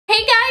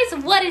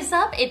What is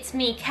up? It's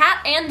me,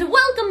 Kat, and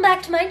welcome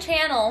back to my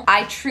channel.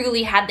 I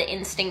truly had the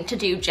instinct to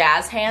do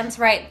jazz hands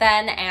right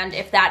then, and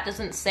if that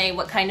doesn't say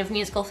what kind of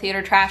musical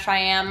theater trash I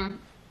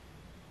am,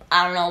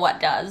 I don't know what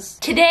does.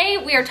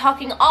 Today, we are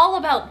talking all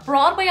about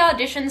Broadway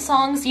audition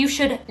songs you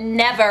should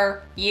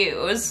never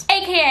use,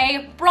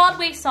 aka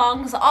Broadway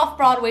songs,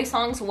 off-Broadway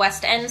songs,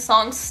 West End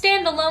songs,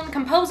 standalone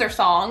composer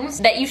songs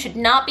that you should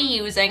not be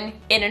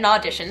using in an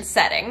audition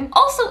setting.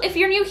 Also, if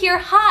you're new here,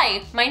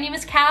 hi, my name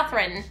is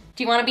Katherine.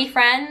 Do you want to be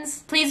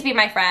friends? Please be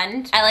my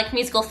friend. I like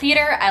musical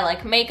theater, I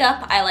like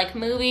makeup, I like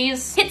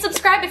movies. Hit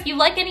subscribe if you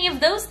like any of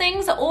those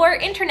things, or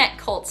internet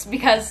cults,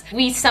 because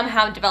we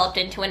somehow developed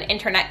into an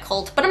internet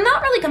cult, but I'm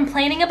not really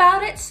complaining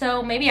about it,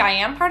 so maybe I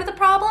am part of the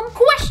problem.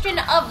 Question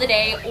of the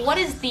day: what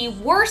is the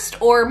worst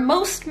or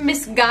most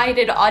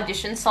misguided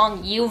audition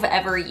song you've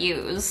ever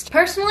used?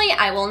 Personally,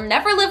 I will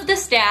never live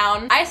this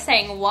down. I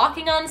sang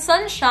Walking on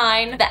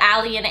Sunshine, the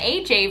Ally and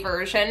AJ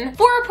version,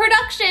 for a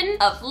production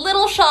of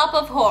Little Shop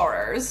of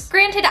Horrors.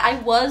 Granted, I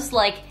was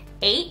like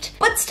 8,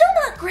 but still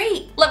not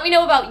great. Let me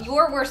know about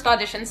your worst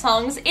audition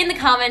songs in the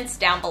comments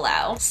down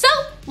below. So,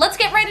 let's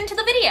get right into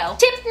the video.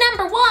 Tip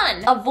number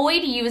 1,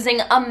 avoid using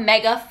a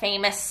mega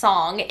famous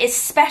song,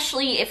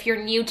 especially if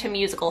you're new to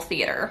musical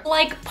theater.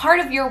 Like Part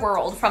of Your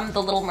World from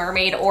The Little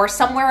Mermaid or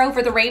Somewhere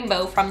Over the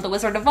Rainbow from The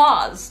Wizard of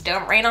Oz.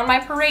 Don't Rain on My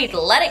Parade,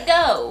 let it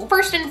go.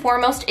 First and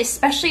foremost,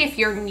 especially if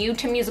you're new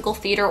to musical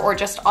theater or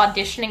just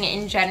auditioning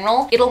in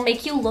general, it'll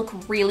make you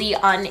look really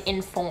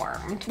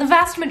uninformed. The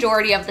vast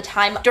majority of the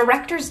time,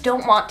 directors don't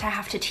want to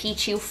have to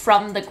teach you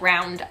from the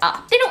ground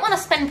up. They don't want to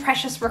spend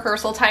precious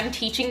rehearsal time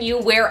teaching you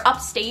where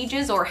upstage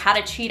is or how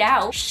to cheat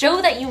out.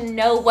 Show that you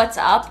know what's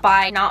up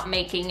by not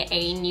making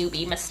a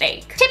newbie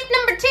mistake. Tip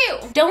number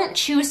 2, don't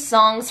choose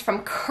songs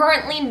from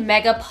currently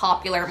mega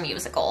popular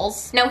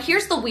musicals. Now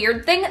here's the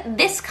weird thing,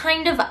 this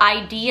kind of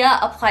idea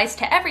applies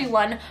to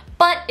everyone,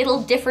 but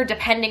it'll differ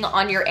depending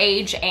on your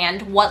age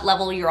and what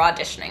level you're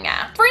auditioning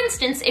at. For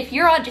instance, if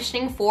you're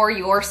auditioning for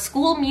your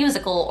school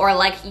musical or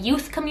like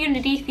youth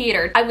community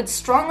theater, I would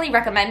strongly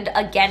recommend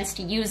against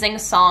using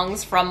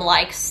songs from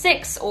like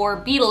Six or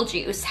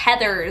Beetlejuice,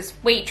 Heathers,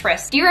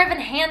 Waitress, Dear Evan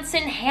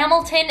Hansen,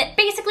 Hamilton.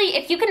 Basically,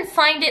 if you can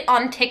find it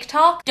on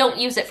TikTok, don't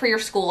use it for your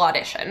school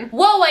audition.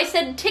 Whoa, I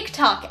said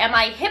TikTok. Am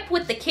I hip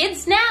with the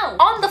kids now?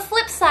 On the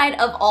flip side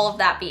of all of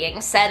that being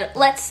said,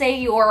 let's say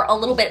you're a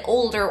little bit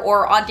older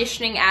or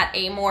auditioning at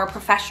a more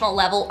professional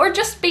level, or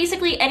just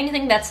basically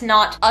anything that's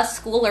not a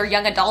school or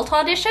young adult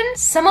audition.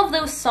 Some of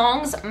those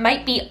songs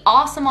might be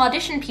awesome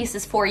audition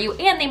pieces for you,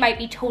 and they might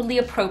be totally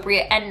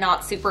appropriate and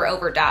not super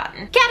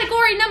overdone.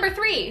 Category number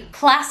 3,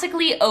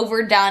 classically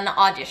overdone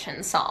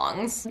audition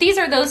songs. These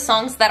are those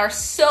songs that are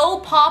so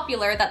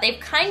popular that they've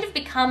kind of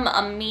become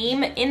a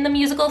meme in the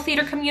musical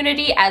theater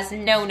community as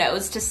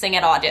no-nos to sing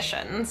at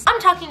auditions. I'm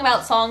talking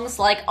about songs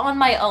like On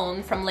My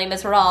Own from Les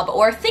Miserables,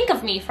 or Think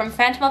of Me from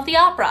Phantom of the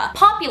Opera,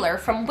 Popular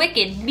from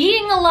Wicked,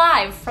 Being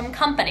Alive from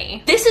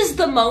Company, This Is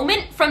the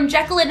Moment from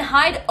Jekyll and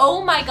Hyde.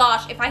 Oh my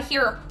gosh, if I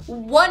hear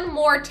one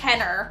more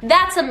tenor,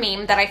 that's a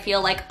meme that I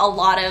feel like a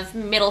lot of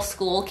middle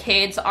school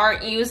kids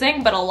aren't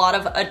using, but a lot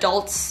of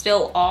adults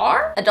still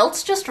are.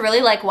 Adults just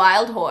really like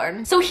Wild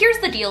Horn. So here's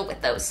the deal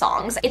with those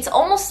songs. It's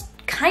almost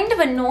kind of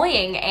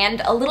annoying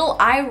and a little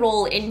eye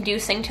roll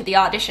inducing to the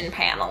audition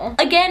panel.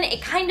 Again,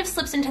 it kind of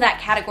slips into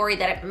that category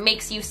that it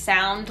makes you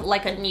sound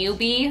like a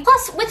newbie.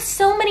 Plus, with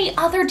so many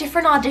other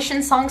different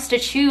audition songs to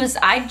choose,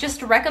 I'd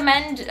just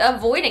recommend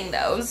avoiding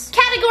those.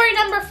 Category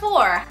number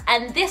 4,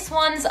 and this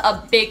one's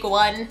a big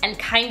one and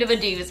kind of a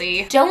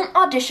doozy. Don't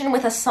audition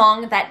with a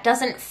song that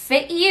doesn't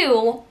fit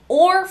you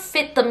or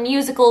fit the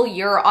musical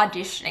you're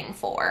auditioning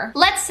for.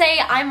 Let's say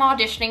I'm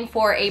auditioning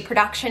for a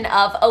production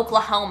of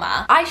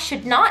Oklahoma. I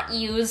should not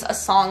use a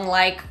song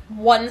like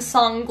One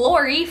Song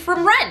Glory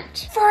from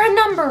Rent, for a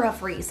number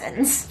of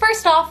reasons.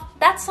 First off,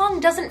 that song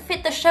doesn't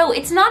fit the show.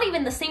 It's not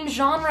even the same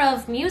genre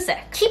of music.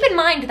 Keep in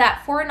mind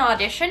that for an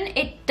audition,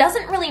 it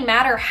doesn't really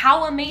matter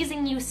how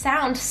amazing you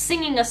sound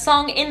singing a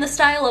song in the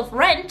style of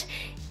Rent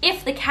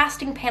if the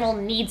casting panel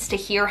needs to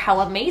hear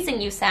how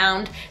amazing you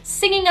sound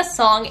singing a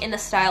song in the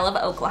style of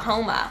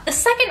Oklahoma. The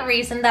second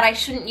reason that I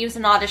shouldn't use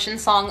an audition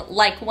song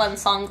like One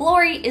Song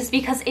Glory is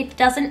because it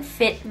doesn't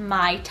fit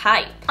my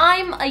type.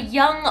 I'm a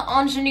young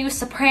ingenue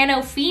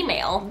soprano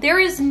female. There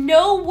is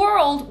no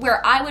world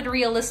where I would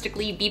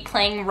realistically be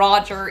playing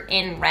Roger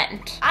in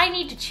Rent. I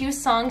need to choose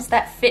songs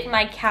that fit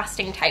my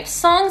casting type,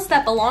 songs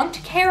that belong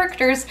to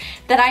characters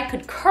that I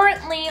could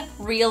currently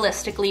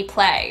realistically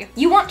play.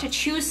 You want to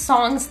choose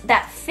songs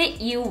that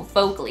fit you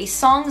vocally,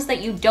 songs that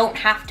you don't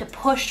have to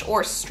push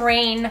or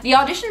strain. The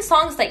audition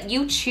songs that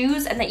you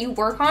choose and that you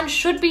work on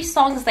should be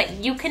songs that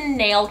you can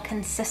nail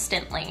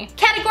consistently.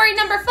 Category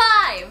number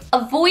 5,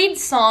 avoid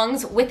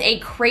songs with a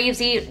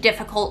crazy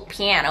difficult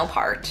piano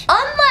part.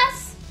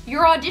 Unless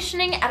you're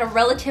auditioning at a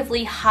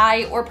relatively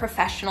high or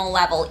professional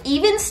level.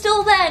 Even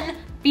still then,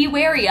 be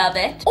wary of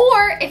it.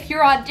 Or if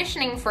you're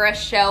auditioning for a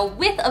show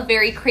with a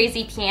very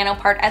crazy piano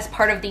part as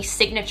part of the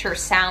signature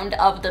sound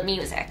of the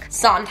music.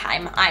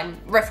 Sondheim, I'm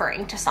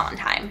referring to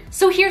Sondheim.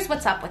 So here's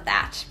what's up with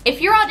that.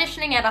 If you're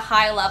auditioning at a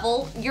high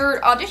level,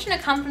 your audition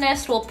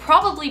accompanist will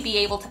probably be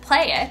able to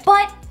play it,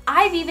 but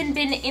I've even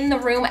been in the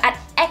room at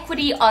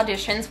equity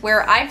auditions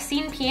where I've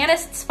seen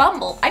pianists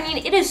fumble. I mean,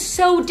 it is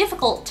so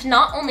difficult to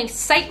not only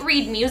sight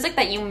read music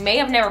that you may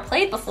have never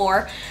played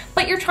before,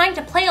 but you're trying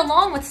to play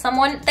along with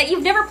someone that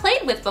you've never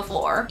played with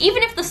before.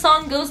 Even if the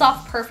song goes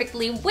off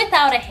perfectly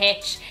without a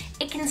hitch,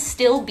 it can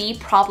still be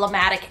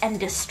problematic and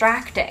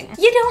distracting.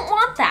 You don't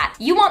want that.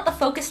 You want the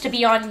focus to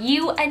be on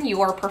you and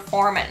your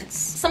performance.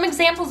 Some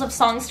examples of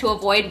songs to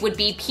avoid would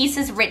be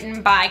pieces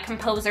written by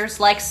composers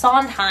like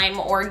Sondheim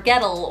or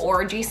Gettle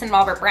or Jason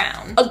Robert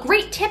Brown. A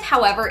great tip,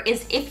 however,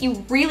 is if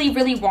you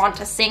really want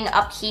to sing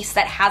a piece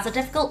that has a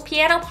difficult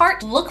piano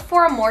part, look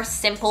for a more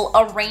simple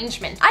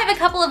arrangement. I have a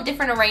couple of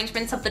different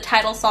arrangements of the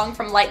title song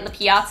from Light in the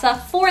Piazza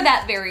for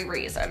that very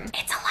reason.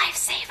 It's a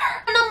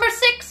lifesaver. Number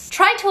 6,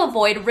 try to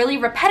avoid really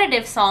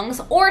repetitive songs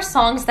or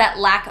songs that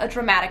lack a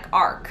dramatic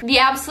arc. The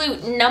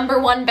absolute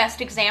 #1 best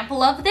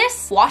example of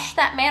this, Wash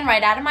That Man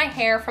Right Out of My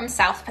Hair from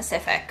South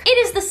Pacific. It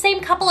is the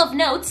same couple of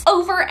notes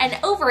over and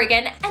over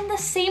again and the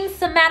same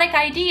thematic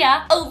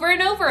idea over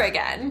and over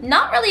again.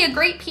 Not really a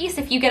great piece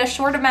if you get a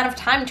short amount of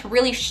time to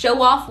really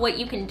show off what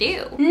you can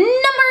do.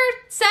 Number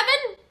 7,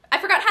 I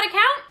forgot how to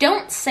count.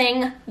 Don't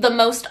sing the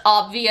most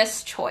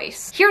obvious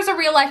choice. Here's a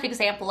real life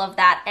example of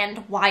that and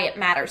why it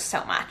matters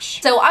so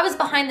much. So I was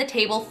behind the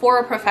table for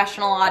a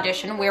professional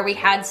audition where we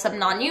had some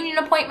non-union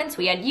appointments,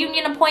 we had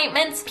union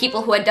appointments,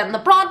 people who had done the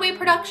Broadway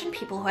production,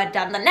 people who had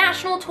done the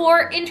national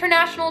tour,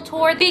 international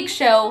tour, big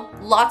show,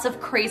 lots of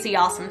crazy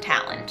awesome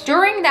talent.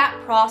 During that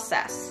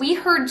process, we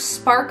heard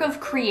Spark of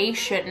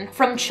Creation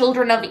from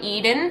Children of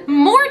Eden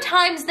more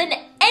times than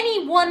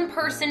any one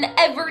person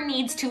ever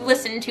needs to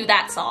listen to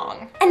that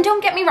song. And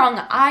don't get me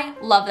wrong, I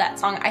love that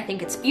song. I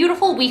think it's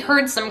beautiful. We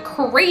heard some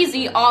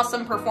crazy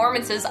awesome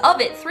performances of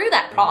it through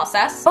that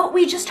process, but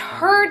we just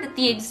heard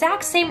the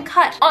exact same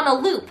cut on a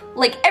loop,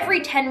 like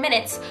every 10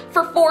 minutes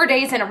for 4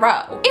 days in a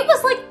row. It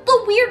was like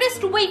the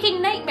weirdest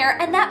waking nightmare,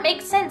 and that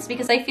makes sense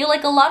because I feel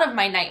like a lot of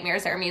my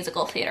nightmares are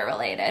musical theater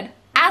related.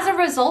 As a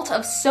result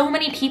of so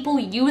many people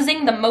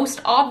using the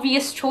most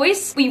obvious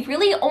choice, we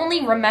really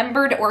only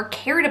remembered or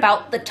cared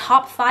about the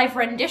top 5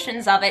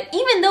 renditions of it,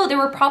 even though there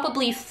were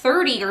probably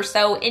 30 or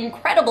so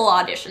incredible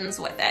auditions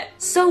with it.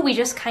 So we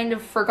just kind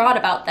of forgot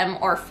about them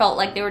or felt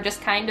like they were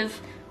just kind of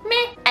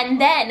meh.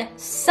 And then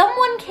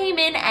someone came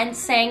in and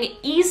sang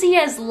Easy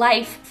as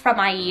Life from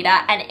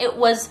Aida, and it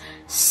was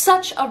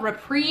such a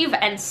reprieve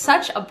and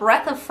such a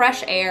breath of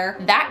fresh air.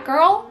 That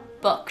girl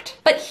booked.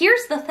 But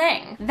here's the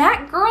thing,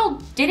 that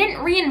girl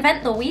didn't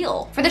reinvent the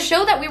wheel. For the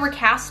show that we were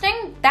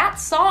casting, that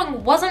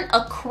song wasn't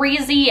a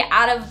crazy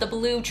out of the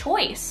blue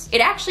choice.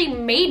 It actually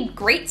made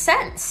great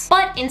sense.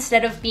 But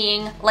instead of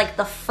being like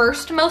the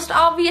first most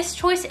obvious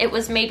choice, it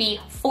was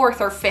maybe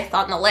 4th or 5th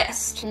on the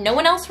list. No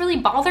one else really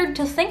bothered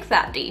to think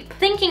that deep.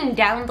 Thinking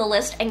down the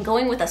list and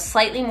going with a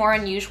slightly more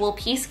unusual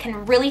piece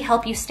can really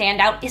help you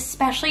stand out,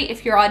 especially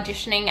if you're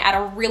auditioning at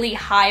a really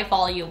high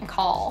volume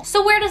call.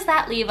 So where does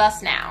that leave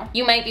us now?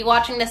 You might be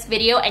watching this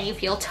video and you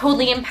feel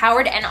totally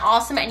empowered and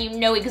awesome and you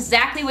know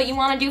exactly what you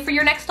want to do for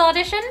your next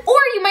audition, or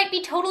you might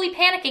be totally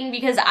panicking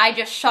because I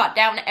just shot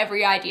down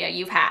every idea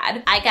you've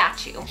had. I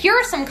got you. Here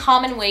are some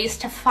common ways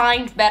to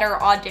find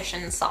better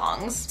audition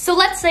songs. So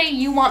let's say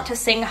you want to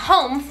sing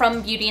Home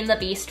from Beauty and the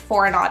Beast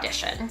for an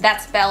audition.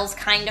 That's Belle's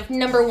kind of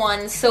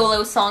 #1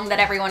 solo song that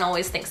everyone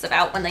always thinks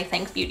about when they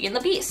think Beauty and the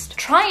Beast.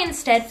 Try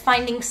instead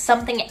finding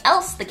something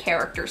else the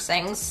character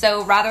sings,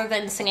 so rather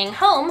than singing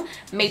Home,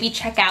 maybe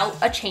check out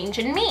A Change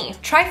in Me.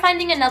 Try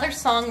finding another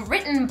song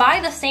written by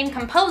the same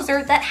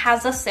composer that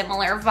has a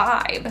similar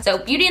vibe. So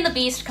Beauty and the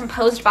Beast,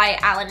 composed by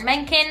Alan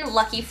Menken.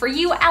 Lucky for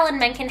you, Alan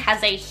Menken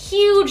has a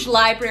huge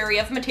library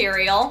of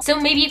material, so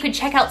maybe you could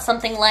check out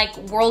something like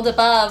World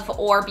Above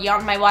or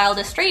Beyond My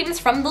Wildest Dreams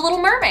from The Little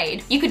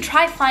Mermaid. You could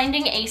try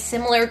finding a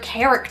similar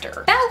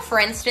character. Belle, for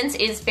instance,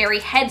 is very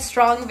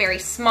headstrong, very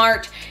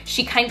smart.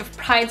 She kind of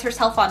prides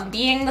herself on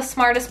being the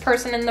smartest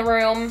person in the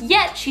room,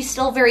 yet she's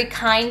still very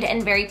kind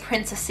and very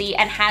princessy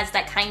and has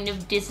that kind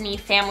of Disney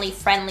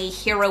family-friendly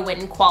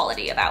heroine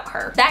quality about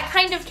her. That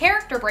kind of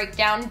character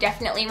breakdown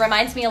definitely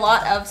reminds me a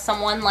lot of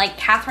someone like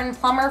Katherine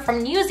Plummer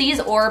from Newsies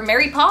or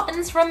Mary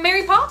Poppins from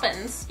Mary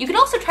Poppins. You could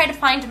also try to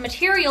find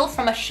material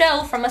from a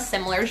show from a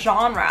similar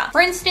genre.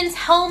 For instance,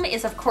 Home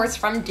is of course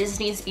from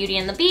Disney's Beauty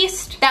and the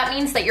Beast. That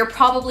means that you're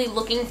probably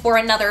looking for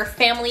another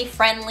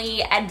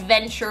family-friendly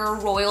adventure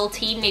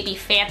royalty, maybe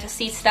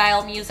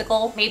fantasy-style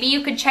musical. Maybe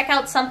you could check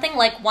out something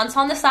like Once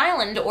on This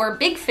Island or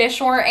Big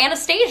Fish or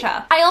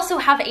Anastasia. I also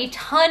have a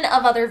ton ton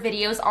of other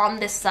videos on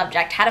this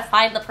subject, how to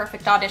find the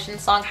perfect audition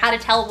song, how to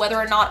tell whether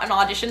or not an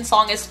audition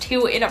song is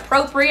too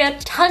inappropriate,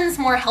 tons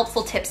more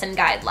helpful tips and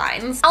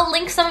guidelines. I'll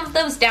link some of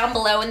those down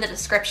below in the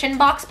description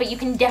box, but you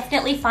can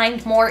definitely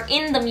find more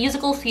in the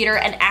musical theater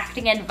and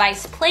acting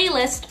advice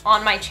playlist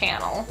on my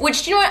channel.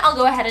 Which, you know what, I'll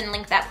go ahead and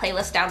link that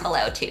playlist down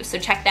below too, so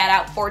check that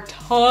out for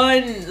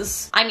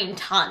tons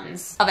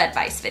of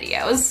advice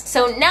videos.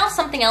 So now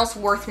something else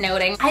worth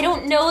noting. I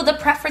don't know the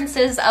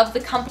preferences of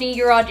the company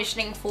you're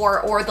auditioning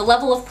for or the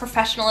level of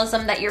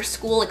professionalism that your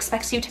school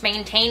expects you to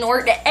maintain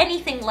or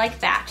anything like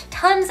that.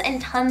 Tons and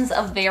tons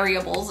of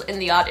variables in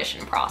the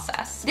audition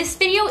process. This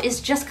video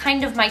is just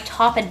kind of my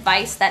top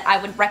advice that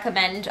I would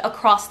recommend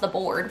across the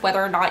board,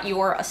 whether or not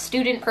you're a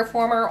student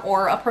performer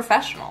or a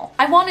professional.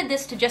 I wanted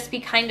this to just be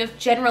kind of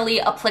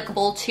generally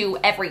applicable to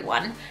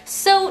everyone.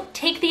 So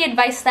take the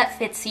advice that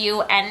fits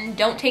you and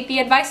don't take the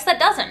advice that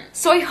doesn't.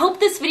 So I hope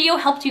this video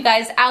helped you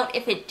guys out.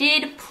 If it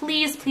did,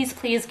 please, please,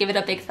 please give it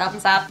a big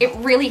thumbs up. It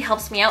really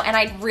helps me out and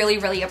I'd really,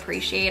 really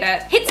appreciate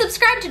it. Hit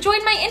subscribe to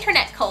join my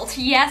internet cult.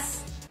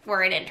 Yes,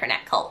 we're an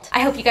internet cult.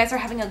 I hope you guys are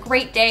having a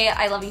great day.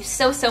 I love you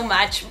so, so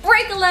much.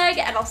 Break a leg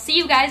and I'll see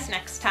you guys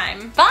next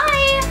time.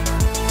 Bye!